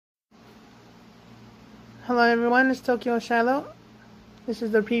Hello everyone, it's Tokyoshiloh. This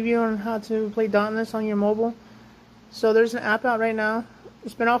is the preview on how to play Dauntless on your mobile. So there's an app out right now.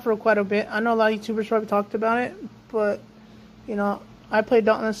 It's been out for quite a bit. I know a lot of YouTubers probably talked about it, but I play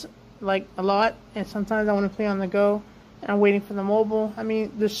Dauntless like a lot, and sometimes I want to play on the go, and I'm waiting for the mobile. I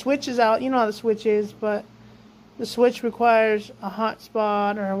mean, the Switch is out. You know how the Switch is, but the Switch requires a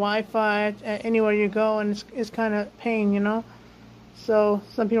hotspot or a Wi-Fi anywhere you go, and it's kind of pain. So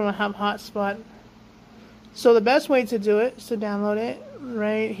some people don't have hotspot. So the best way to do it is to download it.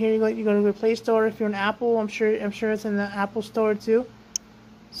 Right here, you go to the Play Store. If you're an Apple, I'm sure it's in the Apple Store too.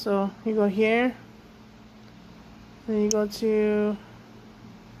 So you go here, then you go to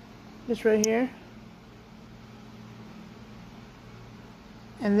this right here,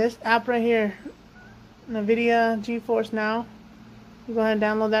 and this app right here, nvidia geforce now. You go ahead and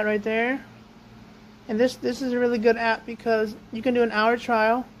download that right there. And this is a really good app because you can do an hour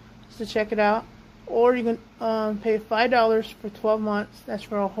trial just to check it out. Or you can pay $5 for 12 months. That's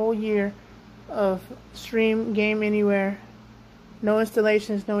for a whole year of stream game anywhere. No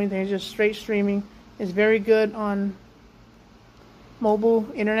installations, no anything. Just straight streaming. It's very good on mobile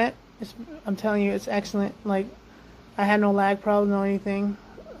internet. I'm telling you, it's excellent. Like, I had no lag problems or anything.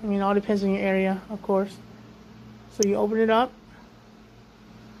 I mean, it all depends on your area, of course. So you open it up,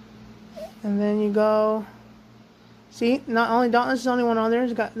 and then you go. See, not only Dauntless is the only one on there.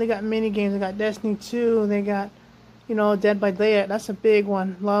 They got mini games. They got Destiny 2. They got, Dead by Daylight. That's a big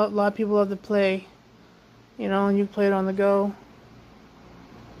one. A lot of people love to play. And you play it on the go.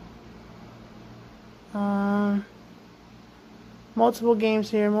 Multiple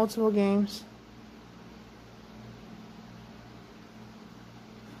games here. Multiple games.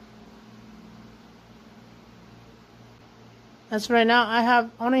 That's right now. I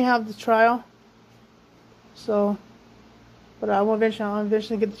only have the trial. So. But I'll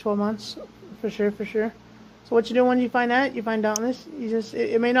eventually get the 12 months for sure. So what you do when you find that, you find Dauntless.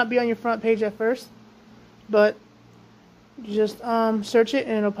 It may not be on your front page at first, but you just search it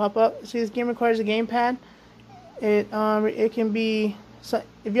and it'll pop up. See, this game requires a gamepad. It can be, so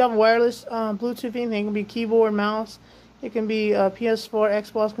if you have a wireless Bluetooth anything, it can be keyboard, mouse. It can be a PS4,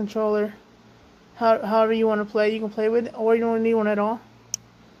 Xbox controller. However you want to play, you can play with it, or you don't need one at all.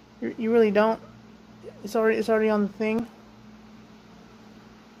 You really don't. It's already on the thing.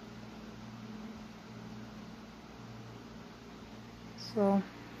 So,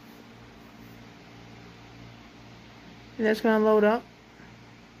 and that's going to load up.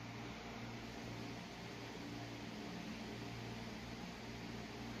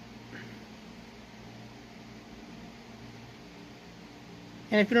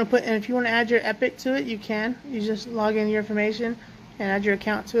 And if you want to add your Epic to it, you can. You just log in your information and add your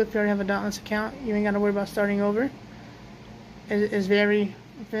account to it. If you already have a Dauntless account, you ain't got to worry about starting over. It's very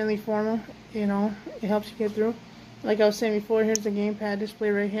friendly, formal. It helps you get through. Like I was saying before, here's the gamepad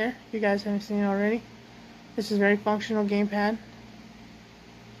display right here. If you guys haven't seen it already, this is a very functional gamepad.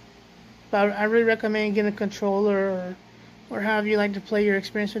 But I really recommend getting a controller or however you like to play your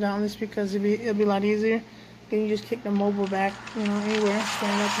experience with Dauntless, because it'll be a lot easier. Then you just kick the mobile back, anywhere,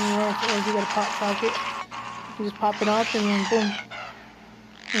 stand up anywhere, or if you got a pop socket, you can just pop it up and then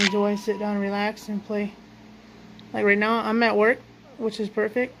boom, enjoy, sit down, and relax, and play. Like right now, I'm at work, which is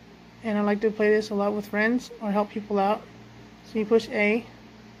perfect. And I like to play this a lot with friends or help people out. So you push A.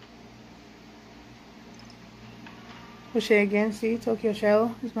 Push A again. See,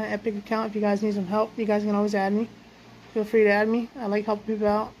 Tokyoshiloh is my Epic account. If you guys need some help, you guys can always add me. Feel free to add me. I like helping people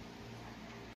out.